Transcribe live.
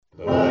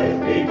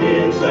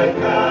at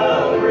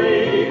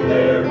Calvary,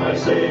 there my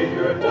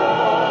Savior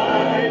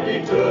died.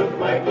 He took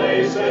my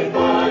place, and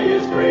by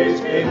His grace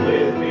came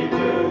with me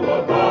to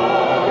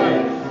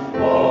abide.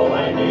 All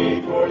I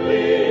need for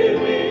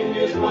living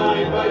is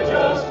mine by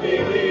just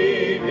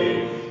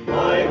believing.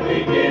 Life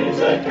begins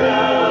at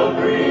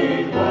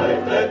Calvary,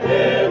 life that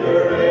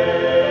never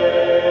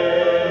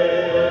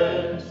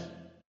ends.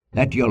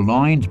 Let your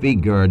loins be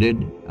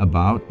girded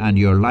about, and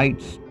your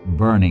lights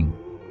burning,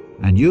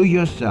 and you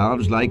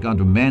yourselves like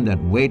unto men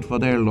that wait for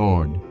their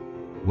Lord,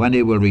 when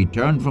he will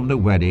return from the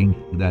wedding,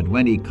 that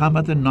when he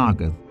cometh and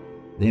knocketh,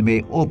 they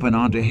may open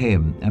unto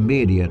him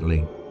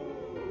immediately.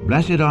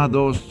 Blessed are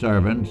those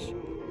servants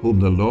whom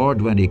the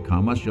Lord, when he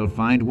cometh, shall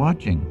find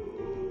watching.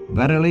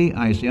 Verily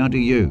I say unto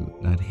you,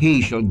 that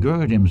he shall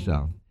gird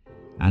himself,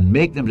 and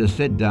make them to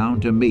sit down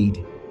to meat,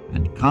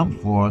 and come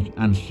forth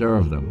and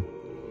serve them.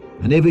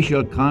 And if he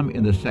shall come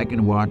in the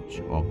second watch,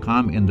 or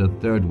come in the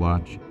third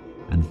watch,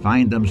 and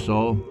find them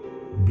so,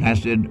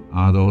 blessed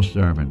are those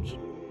servants.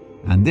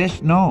 And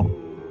this know,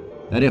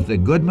 that if the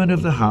goodman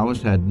of the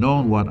house had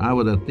known what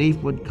hour the thief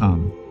would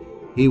come,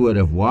 he would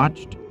have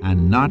watched,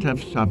 and not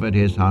have suffered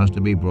his house to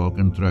be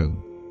broken through.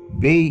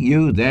 Be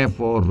you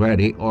therefore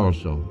ready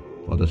also,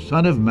 for the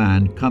Son of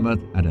Man cometh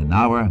at an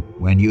hour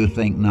when you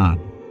think not.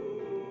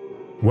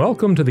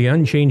 Welcome to the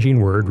Unchanging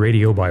Word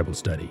Radio Bible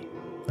Study.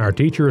 Our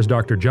teacher is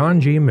Dr.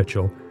 John G.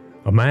 Mitchell,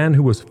 a man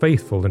who was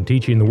faithful in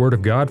teaching the Word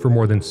of God for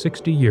more than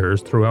 60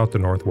 years throughout the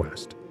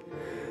Northwest.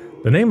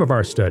 The name of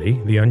our study,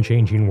 The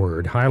Unchanging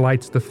Word,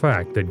 highlights the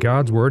fact that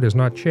God's Word has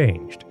not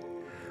changed.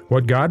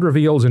 What God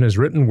reveals in His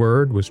written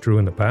Word was true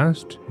in the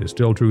past, is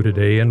still true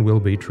today, and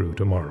will be true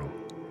tomorrow.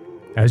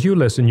 As you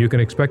listen, you can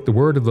expect the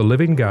Word of the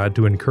living God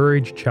to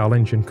encourage,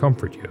 challenge, and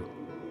comfort you.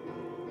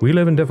 We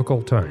live in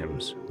difficult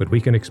times, but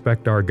we can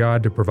expect our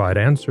God to provide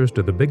answers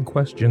to the big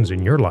questions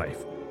in your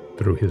life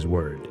through His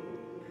Word.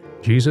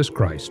 Jesus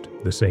Christ,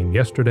 the same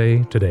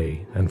yesterday,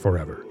 today, and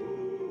forever.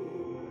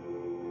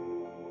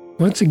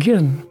 Once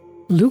again,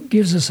 Luke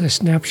gives us a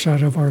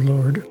snapshot of our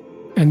Lord,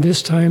 and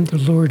this time the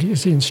Lord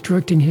is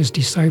instructing His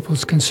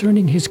disciples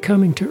concerning His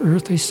coming to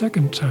earth a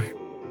second time.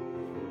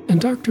 And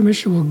Dr.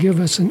 Mitchell will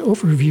give us an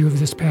overview of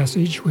this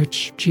passage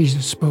which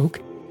Jesus spoke,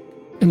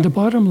 and the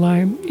bottom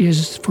line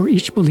is for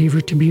each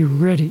believer to be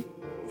ready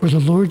for the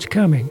Lord's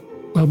coming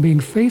while being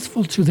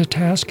faithful to the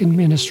task and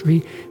ministry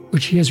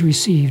which he has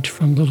received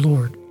from the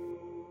Lord.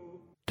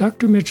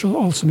 Dr. Mitchell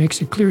also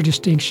makes a clear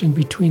distinction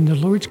between the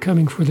Lord's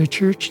coming for the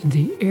church in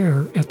the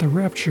air at the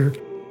rapture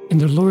and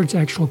the Lord's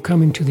actual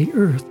coming to the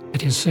earth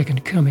at His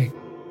second coming.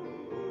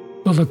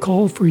 Well, the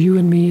call for you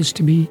and me is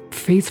to be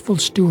faithful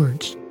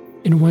stewards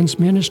in one's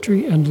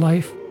ministry and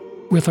life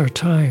with our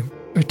time,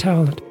 our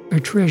talent, our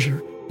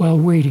treasure, while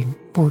waiting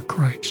for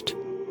Christ.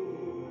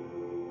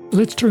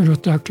 Let's turn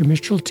with Dr.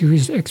 Mitchell to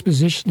his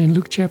exposition in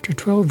Luke chapter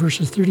 12,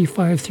 verses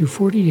 35 through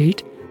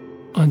 48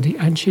 on the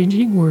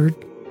Unchanging Word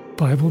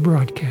Bible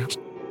broadcast.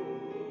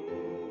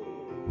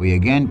 We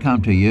again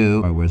come to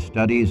you with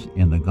studies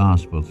in the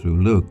Gospel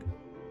through Luke.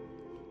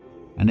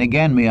 And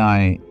again may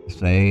I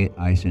say,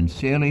 I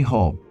sincerely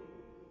hope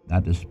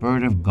that the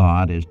Spirit of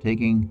God is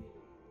taking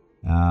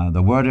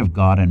the Word of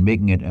God and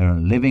making it a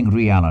living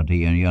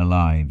reality in your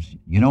lives.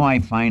 You know, I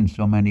find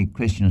so many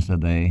Christians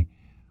today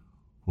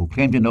who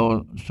claim to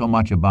know so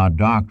much about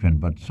doctrine,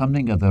 but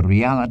something of the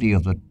reality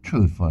of the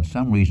truth, for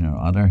some reason or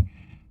other,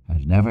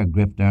 has never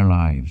gripped their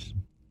lives.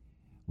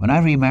 When I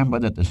remember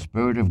that the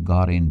Spirit of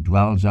God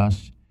indwells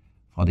us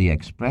for the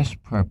express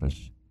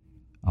purpose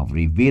of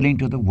revealing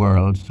to the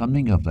world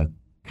something of the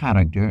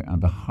character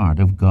and the heart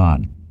of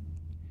God,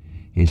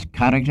 His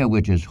character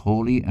which is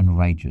holy and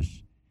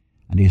righteous,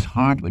 and His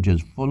heart which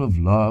is full of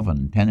love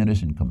and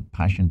tenderness and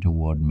compassion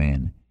toward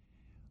men.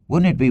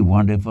 Wouldn't it be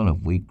wonderful if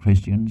we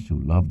Christians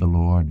who love the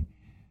Lord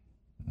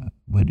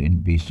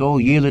would be so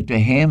yielded to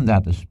Him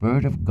that the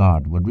Spirit of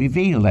God would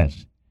reveal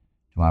this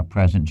to our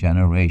present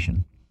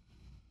generation?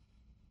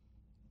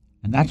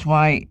 And that's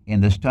why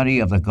in the study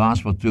of the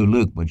Gospel through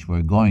Luke, which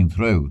we're going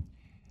through,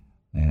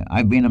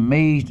 I've been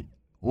amazed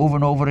over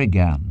and over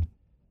again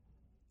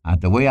at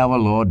the way our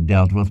Lord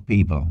dealt with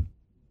people.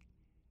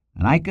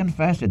 And I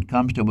confess it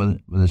comes to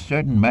with a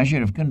certain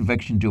measure of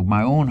conviction to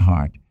my own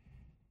heart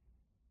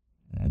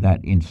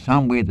that in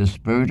some way the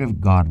Spirit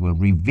of God will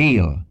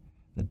reveal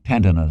the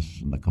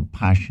tenderness and the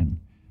compassion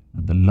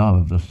and the love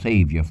of the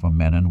Savior for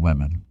men and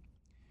women.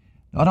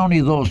 Not only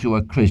those who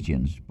are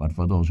Christians, but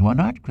for those who are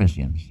not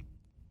Christians.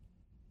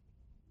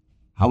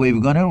 How are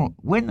we going to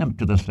win them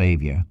to the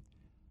Savior?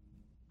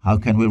 How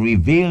can we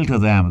reveal to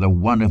them the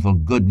wonderful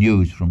good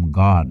news from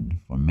God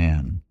for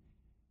men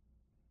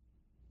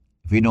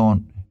if we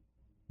don't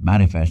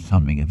manifest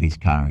something of His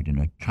character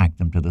and attract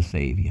them to the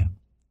Savior?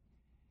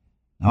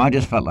 Now, I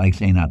just felt like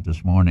saying that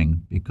this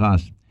morning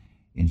because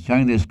in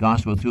sharing this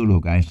Gospel through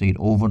Luke, I say it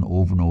over and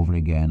over and over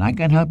again. I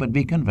can't help but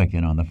be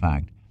convicted on the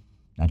fact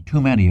that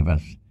too many of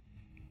us,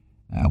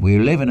 we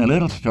live in a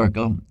little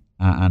circle,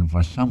 and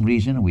for some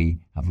reason we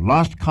have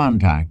lost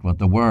contact with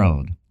the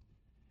world.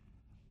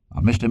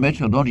 Mr.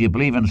 Mitchell, don't you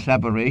believe in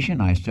separation?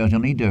 I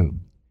certainly do.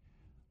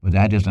 But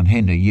that doesn't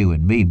hinder you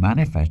and me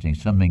manifesting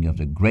something of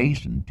the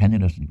grace and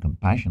tenderness and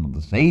compassion of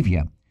the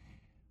Savior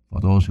for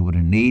those who are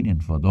in need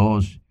and for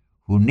those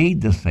who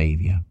need the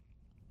Savior.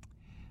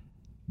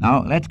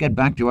 Now, let's get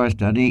back to our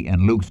study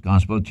in Luke's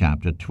Gospel,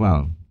 chapter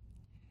 12.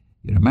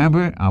 You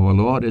remember, our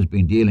Lord has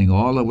been dealing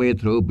all the way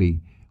through,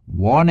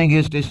 warning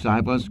his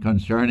disciples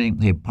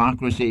concerning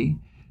hypocrisy,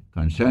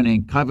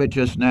 concerning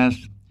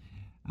covetousness,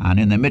 and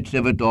in the midst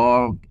of it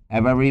all,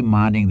 ever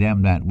reminding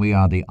them that we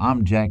are the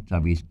object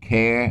of his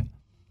care,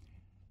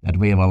 that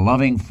we have a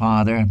loving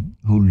Father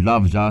who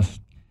loves us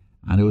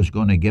and who is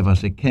going to give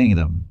us a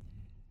kingdom.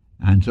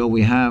 And so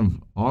we have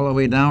all the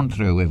way down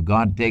through, if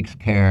God takes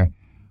care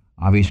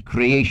of his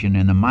creation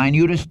in the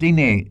minutest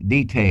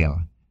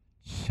detail,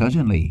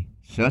 certainly,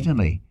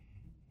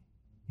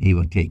 he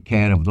will take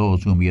care of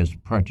those whom he has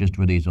purchased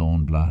with his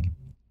own blood.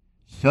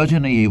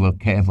 Certainly he will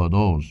care for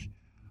those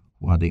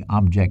who are the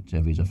objects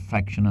of his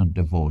affection and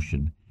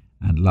devotion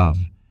and love.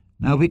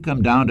 Now we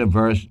come down to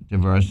verse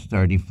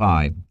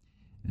 35.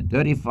 And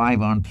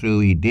 35 on through,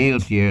 he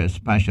deals here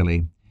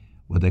especially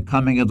with the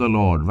coming of the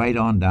Lord, right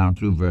on down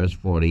through verse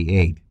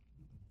 48.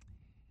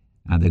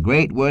 And the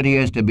great word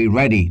here is to be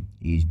ready.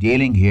 He's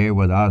dealing here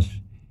with us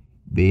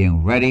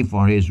being ready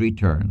for his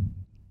return.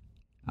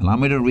 Allow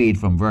me to read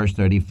from verse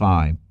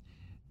 35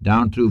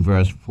 down through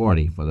verse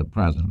 40 for the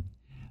present.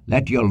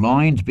 Let your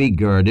loins be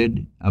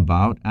girded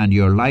about, and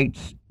your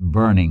lights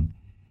burning,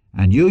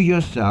 and you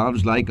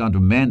yourselves like unto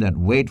men that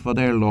wait for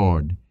their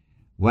Lord,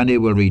 when he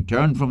will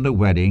return from the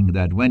wedding,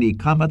 that when he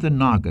cometh and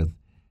knocketh,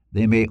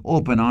 they may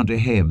open unto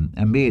him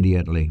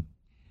immediately.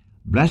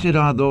 Blessed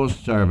are those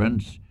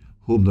servants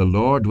whom the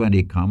Lord, when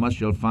he cometh,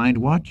 shall find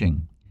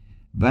watching.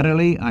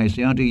 Verily I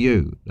say unto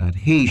you, that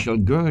he shall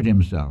gird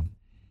himself,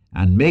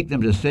 and make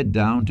them to sit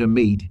down to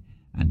meat,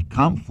 and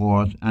come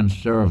forth and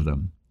serve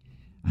them.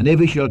 And if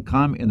he shall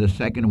come in the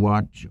second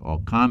watch,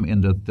 or come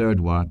in the third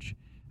watch,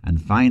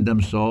 and find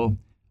them so,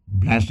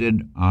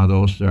 blessed are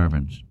those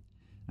servants.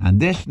 And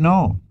this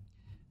know,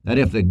 that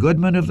if the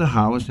goodman of the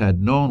house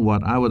had known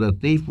what hour the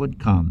thief would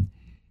come,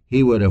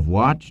 he would have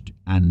watched,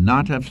 and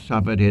not have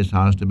suffered his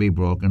house to be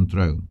broken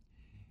through.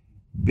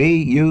 Be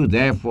you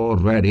therefore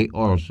ready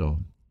also,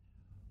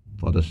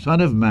 for the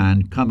Son of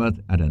Man cometh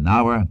at an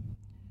hour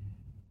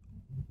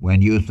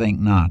when you think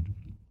not.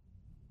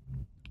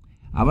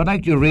 I would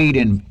like to read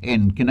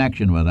in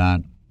connection with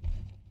that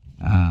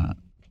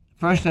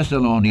 1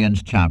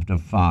 Thessalonians chapter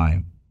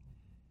 5.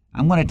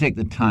 I'm going to take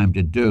the time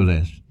to do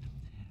this.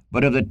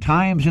 But of the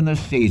times and the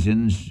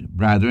seasons,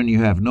 brethren, you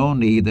have no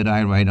need that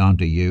I write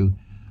unto you,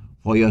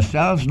 for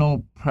yourselves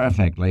know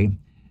perfectly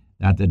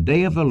that the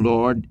day of the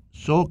Lord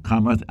so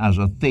cometh as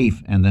a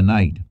thief in the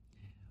night.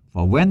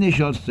 For when they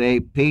shall say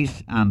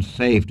peace and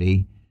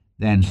safety,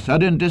 then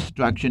sudden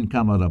destruction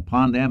cometh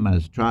upon them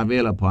as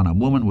travail upon a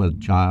woman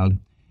with child,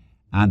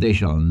 and they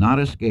shall not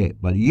escape.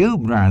 But you,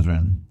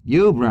 brethren,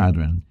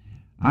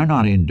 are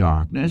not in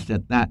darkness,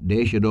 that that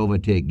day should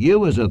overtake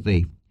you as a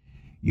thief.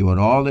 You are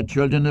all the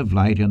children of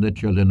light and the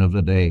children of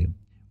the day.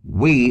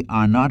 We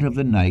are not of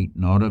the night,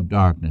 nor of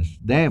darkness.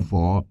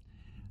 Therefore,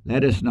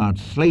 let us not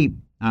sleep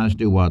as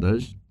do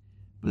others,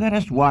 but let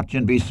us watch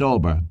and be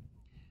sober.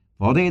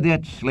 For they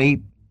that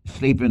sleep,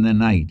 sleep in the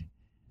night,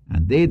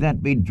 and they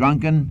that be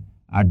drunken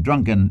are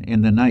drunken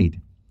in the night.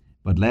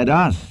 But let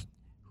us,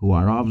 who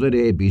are of the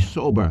day, be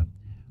sober,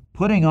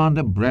 putting on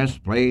the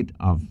breastplate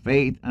of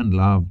faith and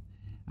love,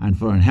 and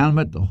for an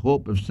helmet the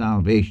hope of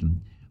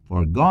salvation.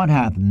 For God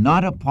hath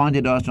not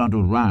appointed us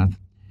unto wrath,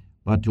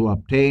 but to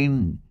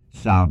obtain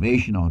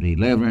salvation or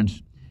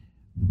deliverance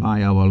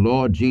by our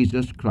Lord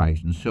Jesus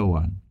Christ, and so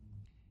on.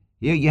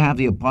 Here you have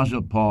the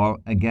Apostle Paul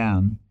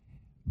again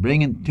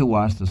bringing to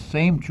us the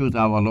same truth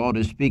our Lord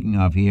is speaking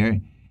of here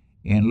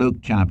in Luke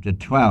chapter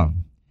 12.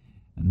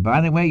 And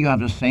by the way, you have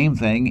the same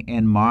thing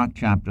in Mark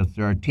chapter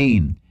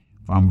 13,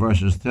 from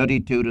verses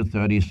 32 to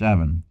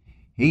 37.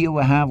 Here you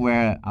will have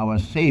where our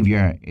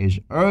Savior is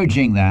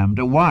urging them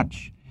to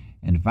watch.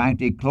 In fact,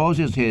 he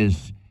closes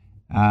his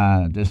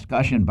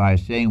discussion by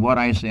saying, What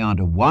I say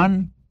unto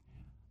one,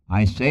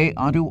 I say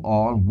unto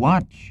all,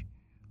 watch.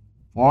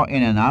 For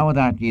in an hour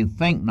that ye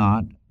think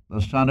not,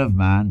 the Son of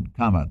Man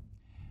cometh.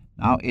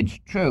 Now, it's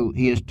true,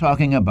 he is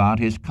talking about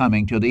his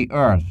coming to the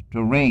earth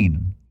to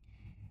reign,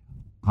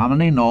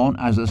 commonly known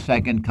as the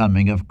second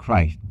coming of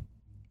Christ.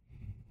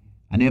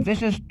 And if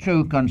this is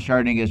true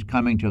concerning his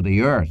coming to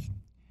the earth,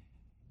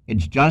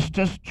 it's just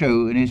as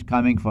true in his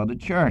coming for the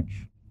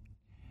church.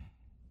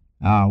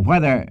 And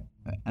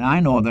I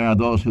know there are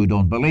those who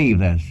don't believe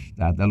this,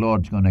 that the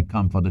Lord's going to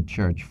come for the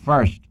church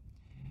first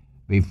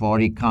before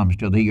he comes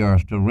to the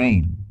earth to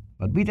reign.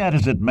 But be that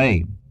as it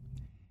may,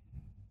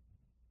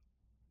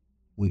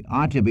 we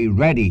ought to be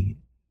ready.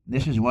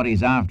 This is what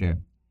he's after.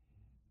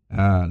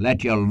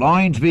 Let your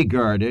loins be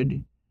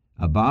girded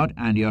about,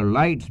 and your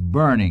lights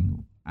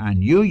burning,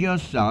 and you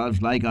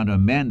yourselves like unto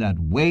men that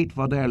wait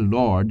for their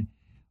Lord,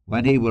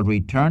 when he will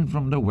return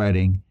from the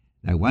wedding,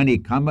 that when he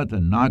cometh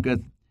and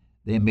knocketh,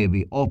 they may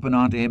be open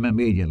unto him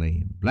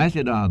immediately.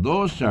 Blessed are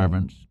those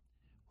servants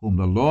whom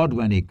the Lord,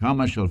 when he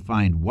cometh, shall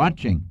find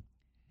watching.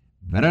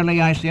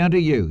 Verily I say unto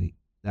you,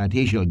 that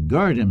he shall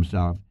gird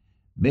himself,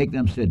 make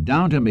them sit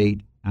down to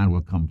meat, and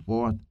will come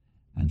forth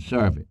and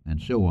serve it, and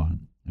so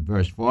on. In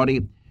verse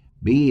 40,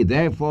 be ye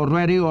therefore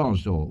ready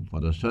also, for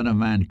the Son of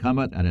Man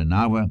cometh at an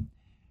hour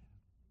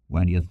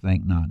when you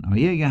think not. Now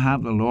here you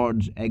have the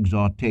Lord's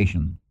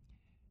exhortation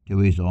to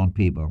his own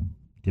people,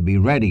 to be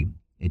ready.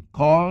 It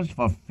calls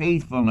for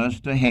faithfulness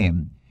to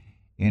him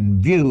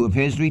in view of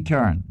his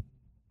return.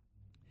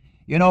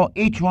 You know,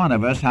 each one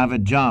of us have a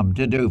job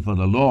to do for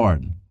the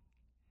Lord.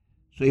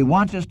 So he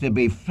wants us to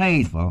be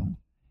faithful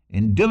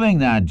in doing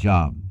that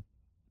job,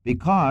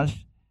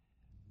 because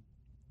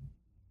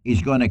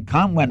he's going to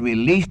come when we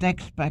least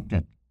expect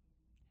it.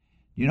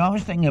 You know, I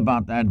was thinking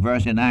about that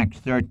verse in Acts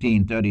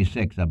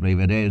 13:36, I believe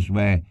it is,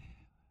 where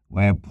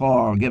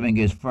Paul, giving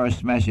his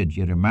first message,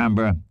 you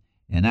remember,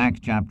 in Acts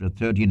chapter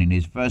 13, in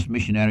his first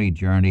missionary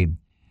journey,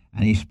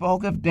 and he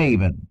spoke of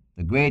David,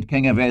 the great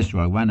king of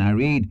Israel, when I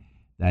read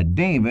that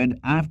David,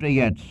 after he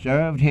had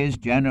served his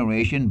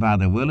generation by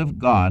the will of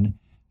God,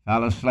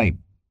 fell asleep.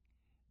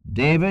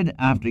 David,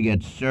 after he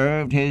had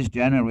served his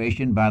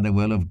generation by the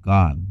will of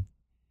God.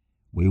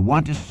 We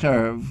want to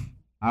serve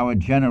our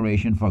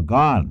generation for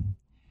God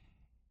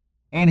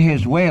in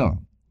his will.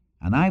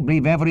 And I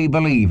believe every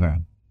believer,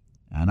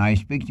 and I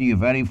speak to you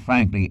very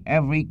frankly,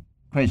 every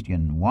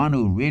Christian, one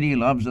who really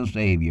loves the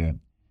Savior,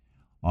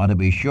 ought to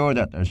be sure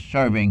that they're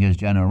serving his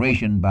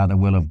generation by the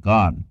will of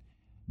God.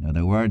 In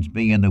other words,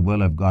 be in the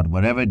will of God.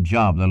 Whatever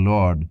job the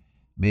Lord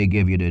may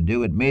give you to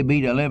do, it may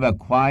be to live a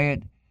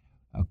quiet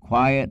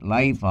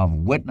life of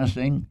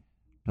witnessing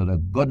to the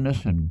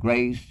goodness and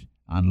grace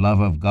and love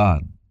of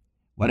God,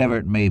 whatever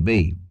it may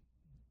be.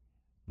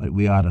 But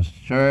we ought to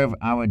serve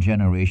our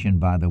generation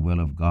by the will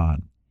of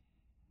God,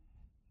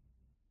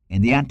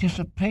 in the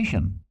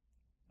anticipation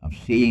of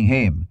seeing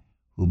him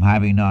whom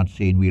having not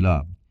seen we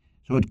love.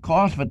 So it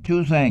calls for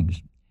two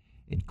things.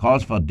 It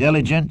calls for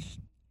diligence.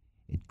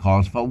 It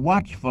calls for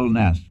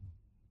watchfulness.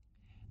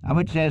 Now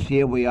it says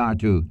here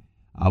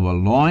our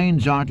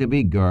loins are to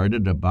be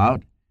girded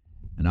about,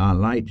 and our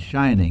light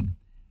shining.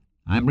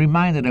 I'm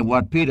reminded of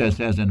what Peter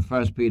says in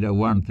 1 Peter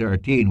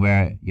 1:13,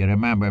 where you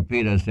remember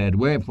Peter said,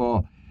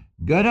 wherefore,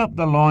 gird up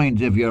the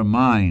loins of your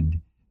mind,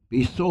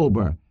 be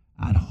sober,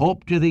 and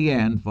hope to the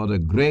end for the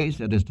grace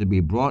that is to be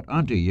brought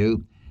unto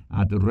you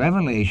at the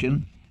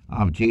revelation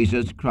of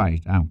Jesus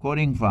Christ. I'm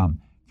quoting from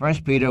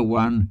 1 Peter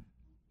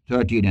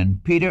 1:13,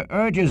 and Peter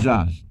urges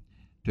us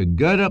to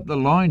gird up the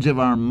loins of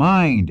our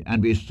mind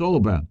and be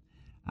sober,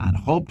 and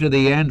hope to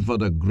the end for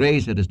the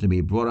grace that is to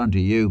be brought unto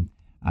you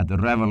at the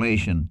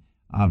revelation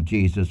of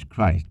Jesus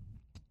Christ.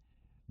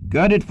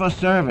 Girded for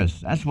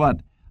service. That's what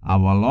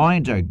our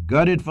loins are,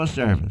 girded for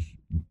service,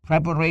 in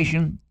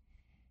preparation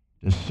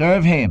to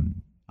serve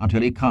him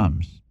until he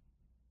comes.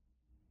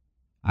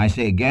 I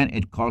say again,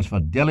 it calls for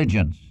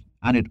diligence,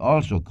 and it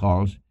also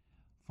calls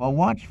for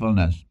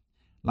watchfulness.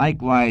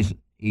 Likewise,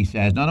 he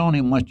says, not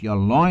only must your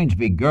loins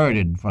be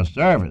girded for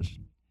service,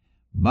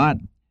 but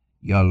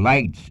your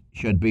lights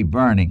should be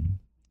burning.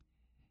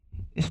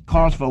 This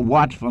calls for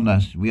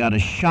watchfulness. We ought to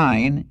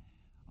shine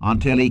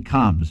until he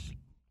comes.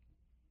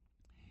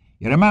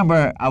 You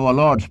remember our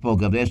Lord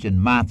spoke of this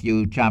in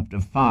Matthew chapter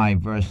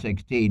 5, verse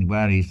 16,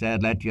 where he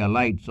said, let your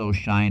light so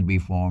shine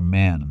before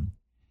men,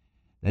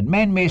 that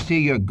men may see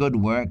your good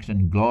works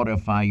and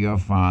glorify your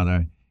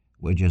Father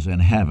which is in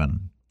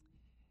heaven.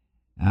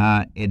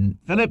 In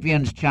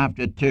Philippians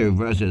chapter 2,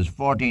 verses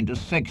 14 to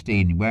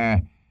 16,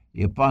 where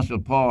the Apostle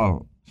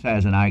Paul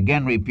says, and I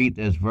again repeat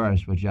this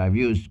verse, which I've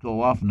used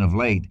so often of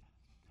late,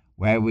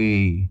 where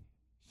we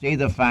see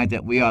the fact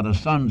that we are the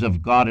sons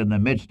of God in the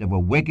midst of a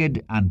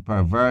wicked and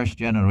perverse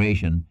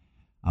generation,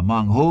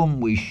 among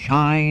whom we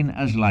shine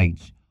as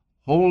lights,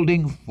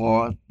 holding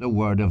forth the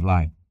word of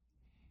life.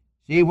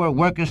 See, we're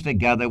workers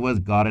together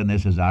with God, and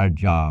this is our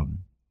job.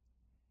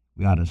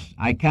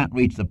 I can't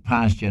reach the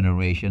past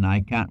generation. I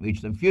can't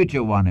reach the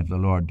future one if the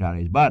Lord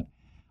tarries, but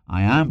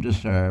I am to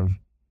serve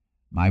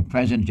my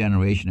present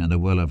generation in the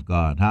will of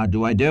God. How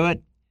do I do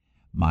it?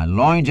 My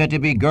loins are to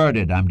be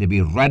girded. I'm to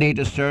be ready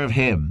to serve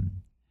him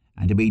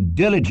and to be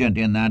diligent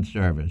in that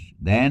service.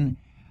 Then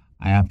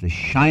I have to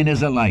shine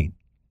as a light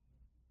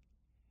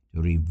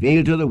to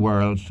reveal to the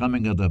world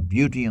something of the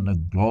beauty and the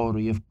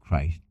glory of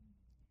Christ.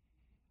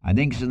 I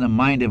think it's in the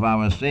mind of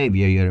our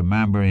Savior. You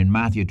remember in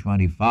Matthew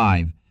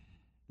 25,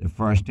 the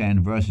first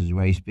 10 verses,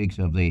 where he speaks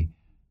of the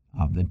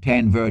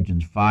 10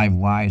 virgins, 5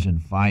 wise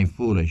and 5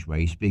 foolish, where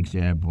he speaks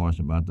there, of course,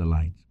 about the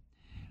lights.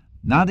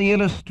 Now the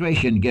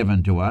illustration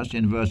given to us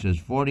in verses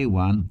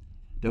 41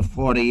 to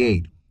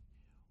 48.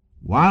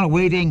 While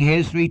waiting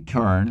his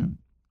return,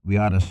 we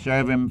are to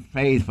serve him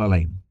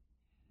faithfully.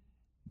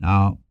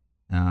 Now,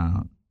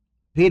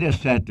 Peter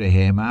said to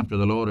him, after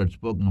the Lord had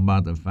spoken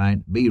about the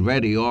fact, be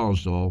ready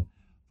also,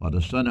 for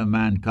the Son of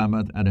Man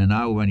cometh at an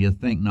hour when you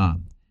think not.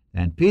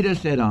 And Peter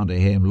said unto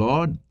him,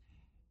 Lord,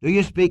 do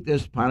you speak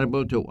this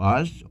parable to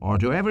us or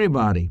to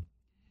everybody?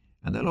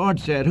 And the Lord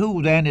said,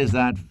 who then is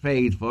that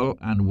faithful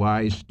and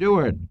wise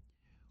steward,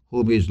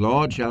 whom his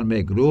Lord shall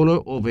make ruler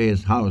over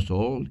his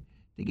household,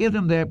 to give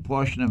them their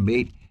portion of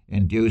meat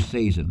in due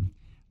season.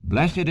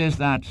 Blessed is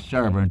that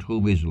servant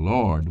whom his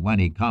Lord, when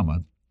he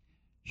cometh,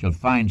 shall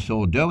find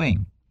so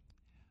doing.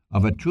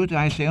 Of a truth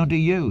I say unto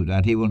you,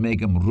 that he will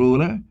make him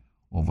ruler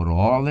over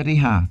all that he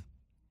hath.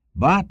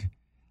 But,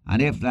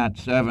 and if that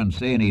servant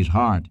say in his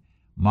heart,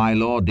 My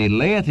Lord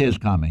delayeth his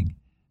coming,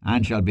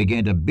 and shall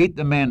begin to beat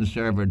the men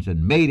servants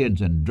and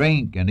maidens, and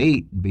drink and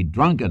eat and be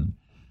drunken,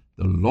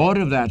 the Lord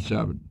of that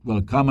servant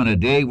will come in a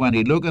day when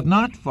he looketh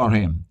not for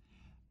him,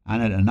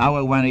 and at an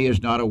hour when he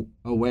is not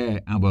aware,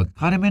 and will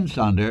cut him in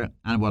sunder,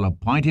 and will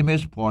appoint him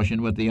his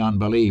portion with the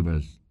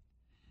unbelievers.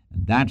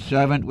 And that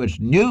servant which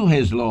knew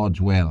his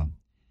Lord's will,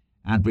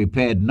 and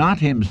prepared not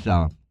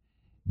himself,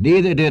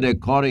 neither did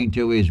according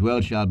to his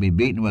will, shall be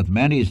beaten with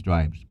many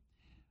stripes.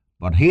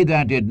 But he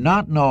that did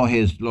not know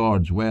his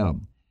Lord's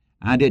will,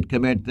 and did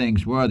commit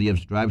things worthy of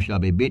stripes, shall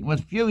be beaten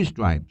with few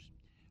stripes.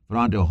 For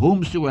unto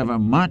whomsoever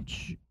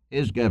much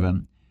is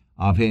given,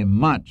 of him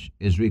much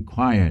is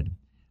required.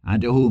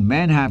 And to whom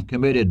men have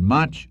committed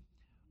much,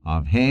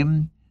 of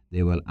him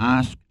they will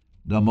ask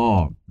the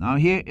more. Now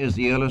here is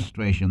the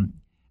illustration,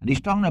 and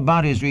he's talking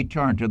about his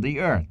return to the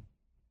earth.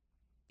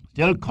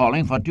 Still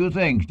calling for two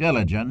things,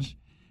 diligence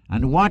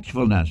and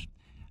watchfulness.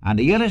 And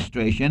the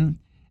illustration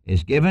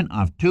is given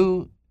of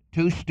two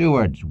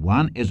stewards.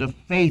 One is a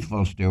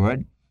faithful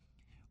steward,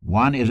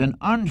 one is an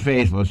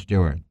unfaithful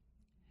steward.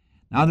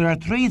 Now there are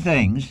three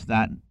things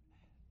that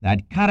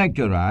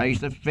characterize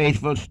the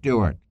faithful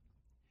steward.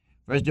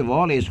 First of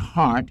all, his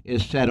heart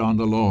is set on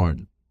the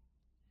Lord.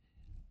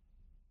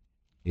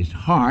 His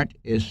heart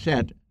is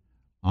set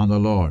on the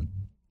Lord.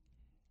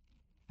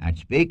 That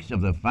speaks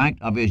of the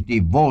fact of his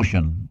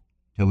devotion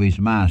to his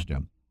master.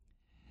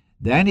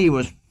 Then he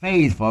was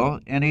faithful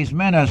in his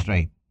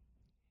ministry.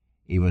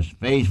 He was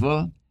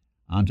faithful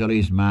until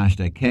his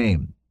master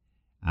came.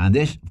 And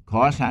this, of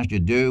course, has to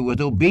do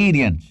with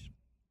obedience.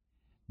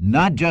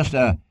 Not just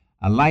a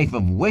life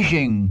of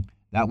wishing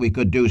that we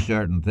could do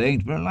certain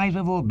things, but a life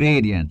of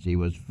obedience. He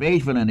was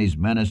faithful in his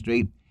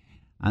ministry,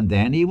 and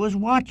then he was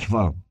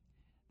watchful.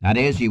 That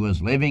is, he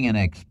was living in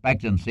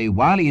expectancy.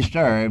 While he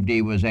served,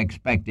 he was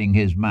expecting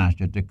his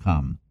master to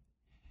come.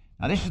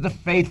 Now this is the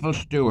faithful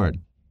steward.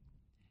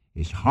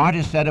 His heart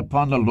is set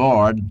upon the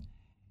Lord.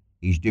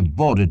 He's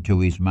devoted to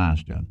his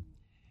master.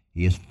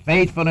 He is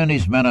faithful in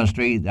his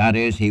ministry. That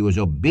is, he was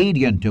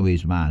obedient to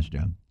his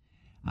master.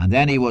 And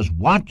then he was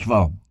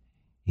watchful.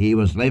 He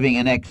was living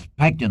in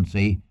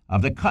expectancy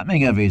of the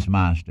coming of his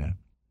master.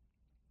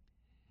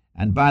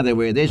 And by the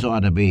way, this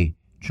ought to be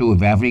true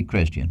of every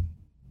Christian.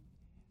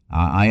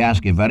 I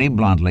ask you very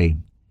bluntly,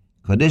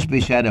 could this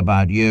be said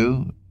about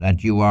you,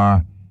 that you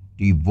are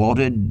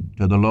devoted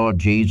to the Lord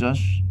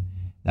Jesus,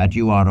 that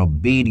you are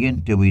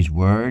obedient to his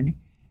word,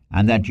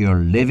 and that you're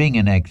living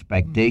in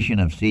expectation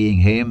of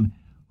seeing him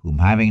whom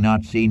having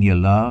not seen you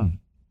love?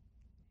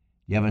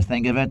 You ever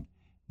think of it?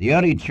 The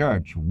early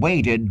church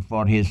waited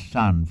for his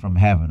Son from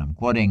heaven. I'm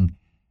quoting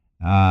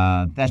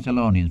 1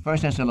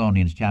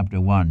 Thessalonians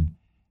chapter 1,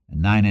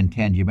 9 and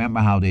 10. Do you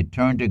remember how they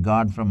turned to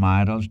God from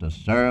idols to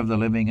serve the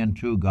living and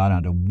true God,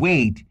 and to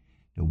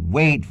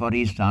wait for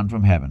his Son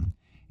from heaven?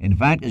 In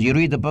fact, as you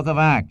read the book of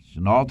Acts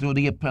and all through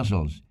the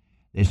epistles,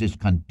 this is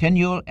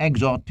continual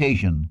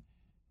exhortation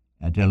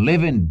to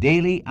live in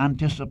daily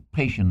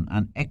anticipation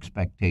and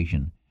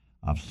expectation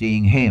of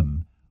seeing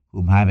him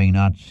whom having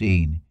not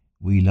seen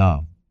we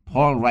love.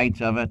 Paul writes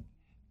of it,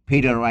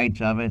 Peter writes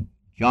of it,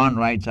 John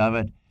writes of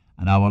it,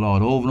 and our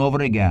Lord over and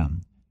over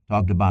again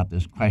talked about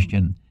this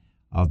question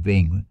of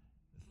being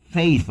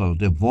faithful,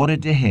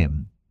 devoted to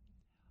him,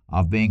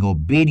 of being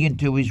obedient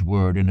to his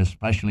word, and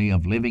especially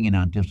of living in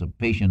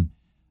anticipation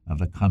of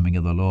the coming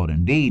of the Lord.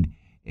 Indeed,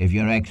 if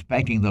you're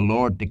expecting the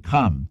Lord to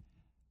come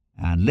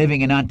and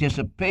living in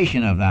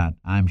anticipation of that,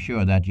 I'm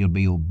sure that you'll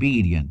be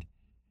obedient.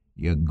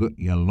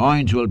 Your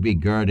loins will be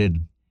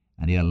girded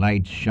and your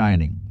light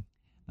shining.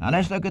 Now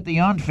let's look at the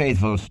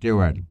unfaithful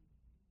steward.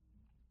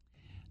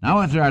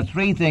 Now, if there are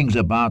three things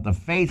about the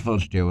faithful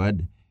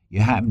steward,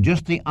 you have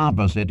just the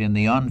opposite in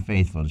the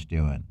unfaithful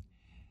steward.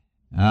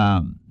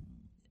 For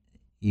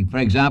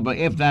example,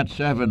 if that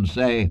servant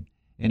say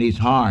in his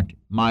heart,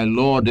 My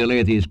Lord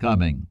delayeth his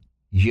coming,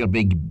 he shall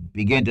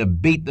begin to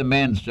beat the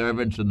men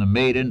servants and the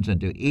maidens,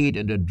 and to eat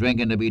and to drink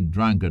and to be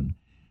drunken.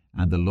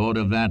 And the Lord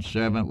of that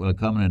servant will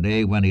come in a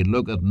day when he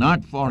looketh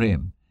not for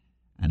him,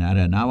 and at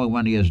an hour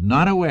when he is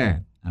not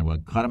aware, and will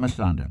cut him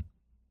asunder.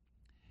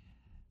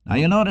 Now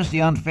you notice the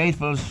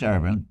unfaithful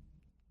servant,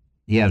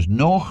 he has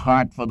no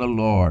heart for the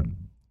Lord.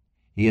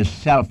 He is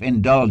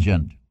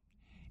self-indulgent.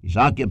 He's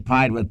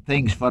occupied with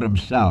things for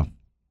himself.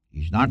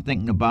 He's not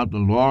thinking about the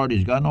Lord.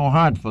 He's got no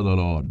heart for the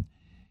Lord.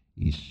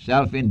 He's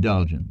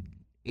self-indulgent,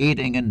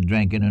 eating and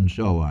drinking and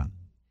so on.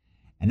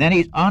 And then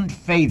he's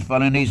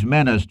unfaithful in his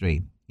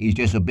ministry. He's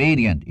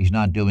disobedient. He's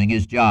not doing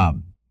his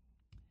job.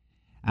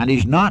 And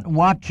he's not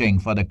watching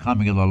for the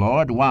coming of the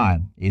Lord.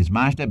 Why? His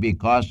master,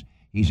 because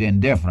he's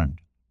indifferent.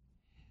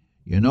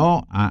 You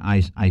know,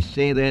 I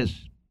say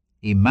this,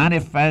 he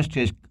manifests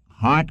his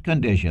heart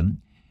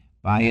condition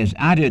by his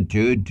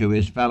attitude to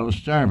his fellow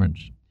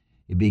servants.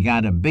 he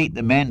began to beat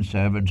the men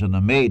servants and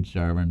the maid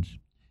servants,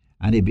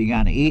 and he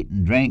began to eat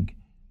and drink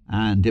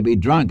and to be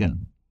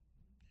drunken.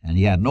 And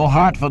he had no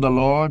heart for the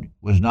Lord,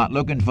 was not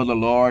looking for the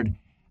Lord,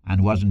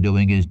 and wasn't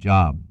doing his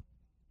job.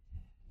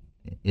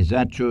 Is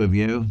that true of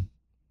you?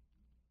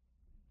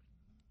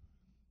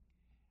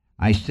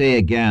 I say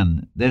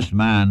again, this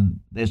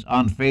man, this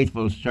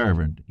unfaithful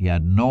servant, he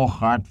had no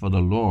heart for the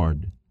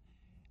Lord,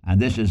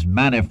 and this is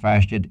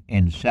manifested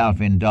in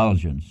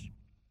self-indulgence.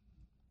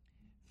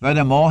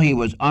 Furthermore, he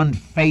was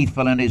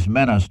unfaithful in his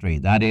ministry.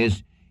 That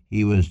is,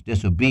 he was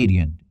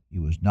disobedient. He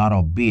was not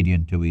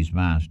obedient to his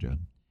master.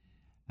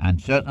 And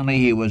certainly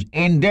he was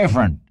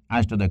indifferent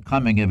as to the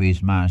coming of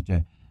his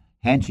master,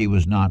 hence he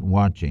was not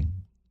watching.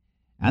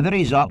 And the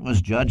result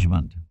was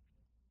judgment.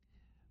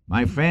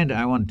 My friend,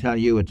 I want to tell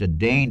you it's a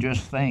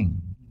dangerous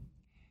thing.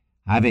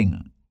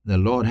 The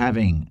Lord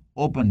having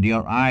opened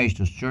your eyes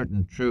to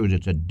certain truths,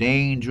 it's a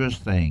dangerous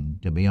thing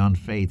to be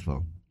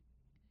unfaithful.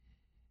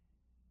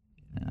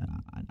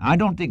 I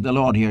don't think the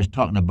Lord here is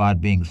talking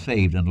about being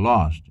saved and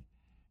lost.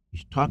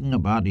 He's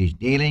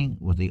dealing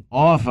with the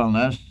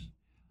awfulness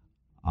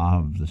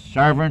of the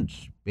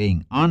servants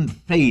being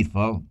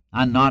unfaithful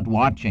and not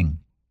watching.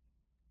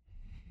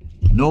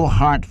 No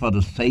heart for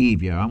the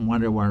Savior. I'm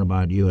wondering what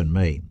about you and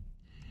me.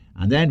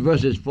 And then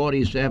verses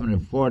 47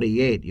 and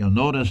 48, you'll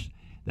notice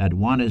that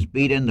one is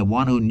beaten. The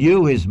one who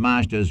knew his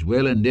master's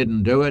will and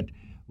didn't do it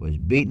was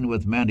beaten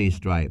with many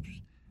stripes.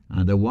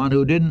 And the one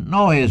who didn't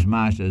know his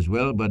master's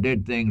will but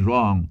did things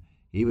wrong,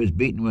 he was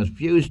beaten with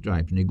few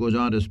stripes. And he goes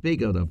on to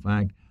speak of the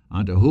fact,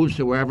 unto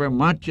whosoever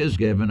much is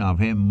given, of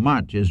him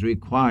much is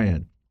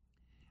required.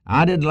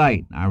 Added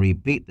light. I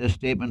repeat this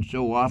statement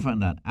so often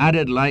that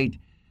added light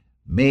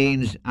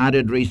means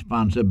added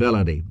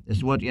responsibility. This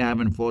is what you have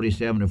in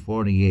 47 to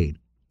 48.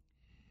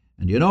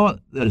 And you know,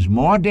 there's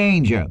more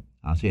danger,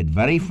 I'll say it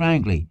very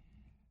frankly,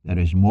 there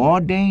is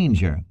more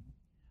danger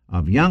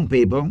of young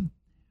people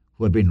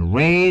who have been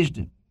raised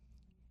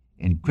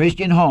in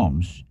Christian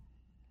homes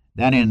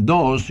than in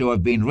those who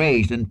have been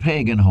raised in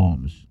pagan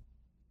homes.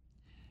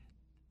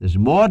 There's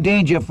more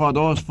danger for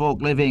us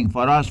folk living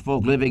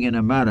in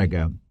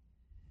America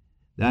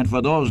than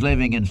for those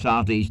living in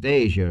Southeast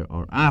Asia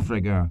or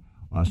Africa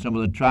or some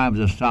of the tribes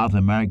of South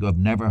America who have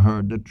never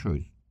heard the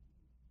truth.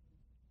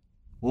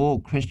 Oh,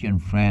 Christian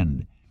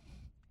friend,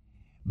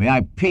 may I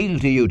appeal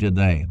to you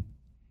today.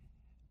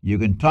 You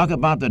can talk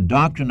about the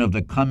doctrine of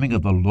the coming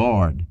of the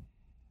Lord,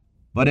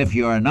 but if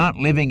you are not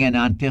living in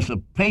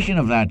anticipation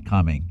of that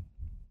coming,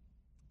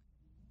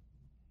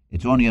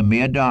 it's only a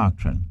mere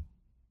doctrine.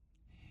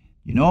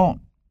 You know,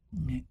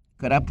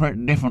 could I put it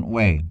a different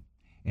way?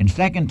 In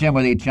 2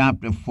 Timothy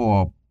chapter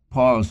 4,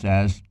 Paul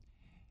says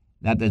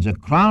that there's a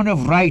crown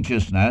of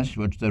righteousness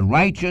which the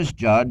righteous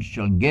judge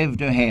shall give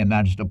to him,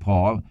 that's to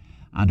Paul,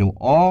 and to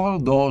all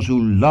those who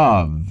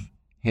love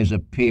his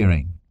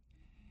appearing.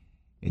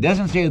 It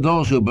doesn't say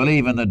those who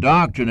believe in the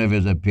doctrine of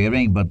his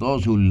appearing, but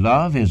those who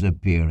love his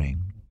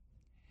appearing.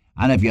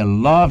 And if you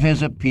love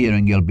his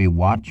appearing, you'll be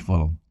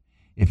watchful.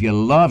 If you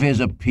love his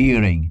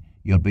appearing,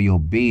 you'll be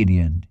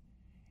obedient.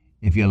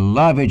 If you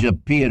love his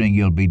appearing,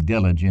 you'll be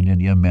diligent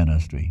in your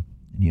ministry,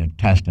 in your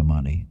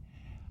testimony.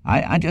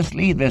 I just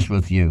leave this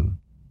with you.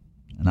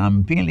 And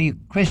I'm appealing to you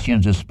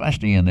Christians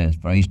especially in this,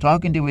 for he's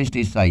talking to his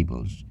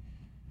disciples.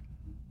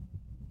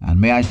 And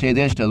may I say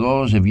this to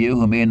those of you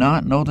who may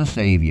not know the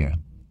Savior.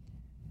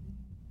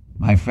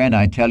 My friend,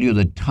 I tell you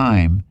the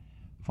time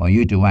for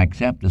you to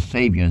accept the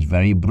Savior is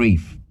very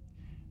brief.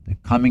 The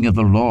coming of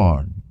the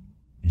Lord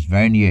is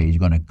very near. He's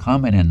going to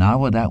come in an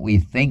hour that we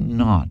think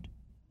not.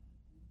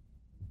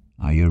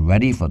 Are you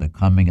ready for the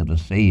coming of the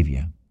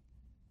Savior?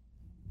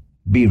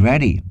 Be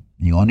ready.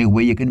 The only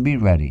way you can be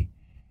ready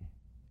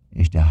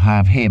is to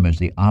have him as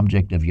the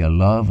object of your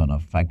love and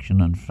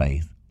affection and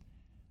faith.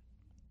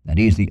 That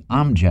he's the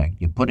object.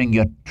 You're putting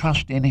your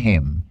trust in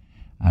him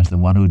as the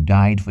one who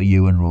died for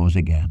you and rose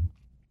again.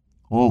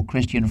 Oh,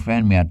 Christian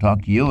friend, may I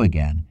talk to you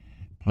again?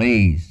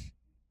 Please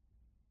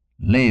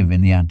live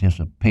in the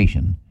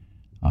anticipation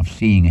of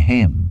seeing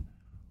him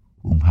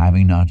whom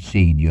having not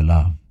seen you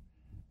love.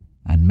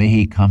 And may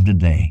he come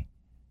today,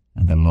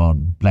 and the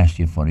Lord bless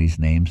you for his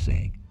name's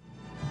sake.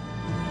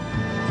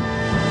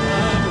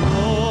 And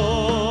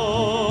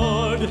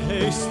Lord,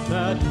 haste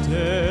that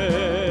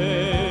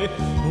day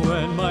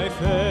when my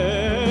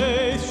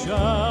faith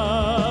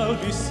shall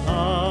be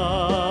sight.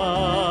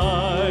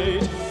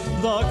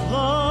 The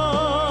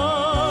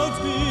clouds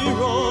be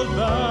rolled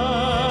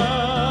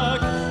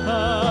back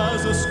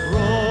as a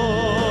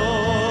scroll.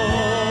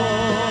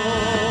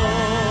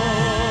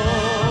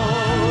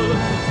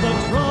 The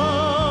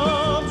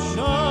trump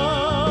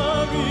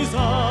shall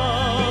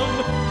resound,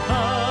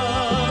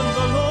 and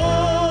the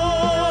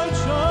Lord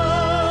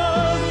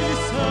shall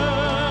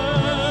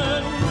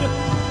descend.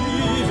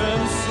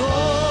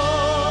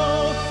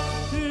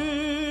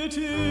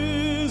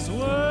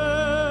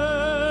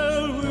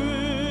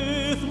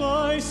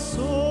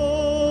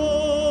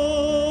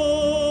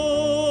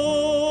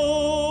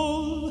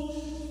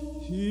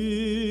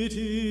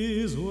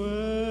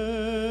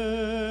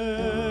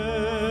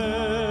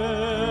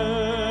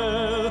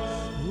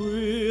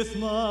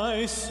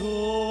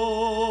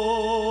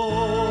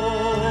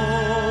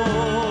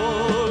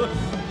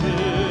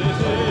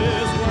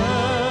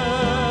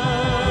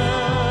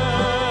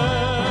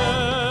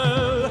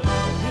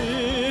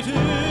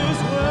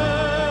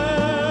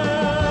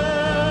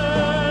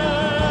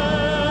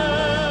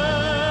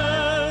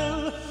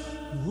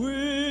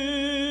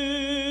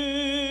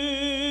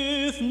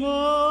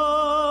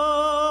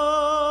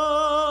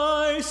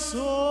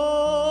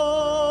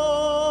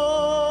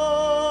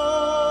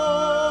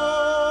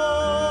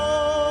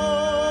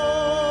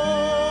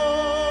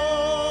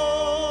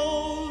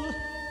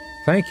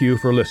 Thank you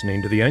for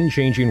listening to the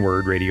Unchanging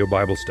Word Radio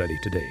Bible Study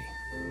today.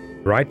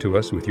 Write to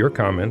us with your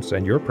comments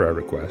and your prayer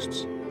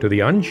requests to the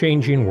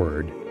Unchanging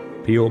Word,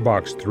 P.O.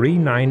 Box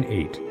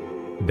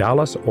 398,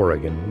 Dallas,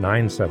 Oregon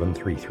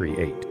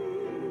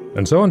 97338.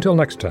 And so until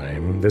next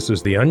time, this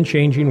is the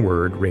Unchanging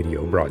Word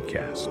Radio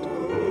broadcast.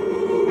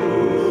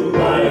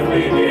 Life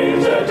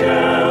begins at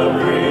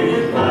Calvary.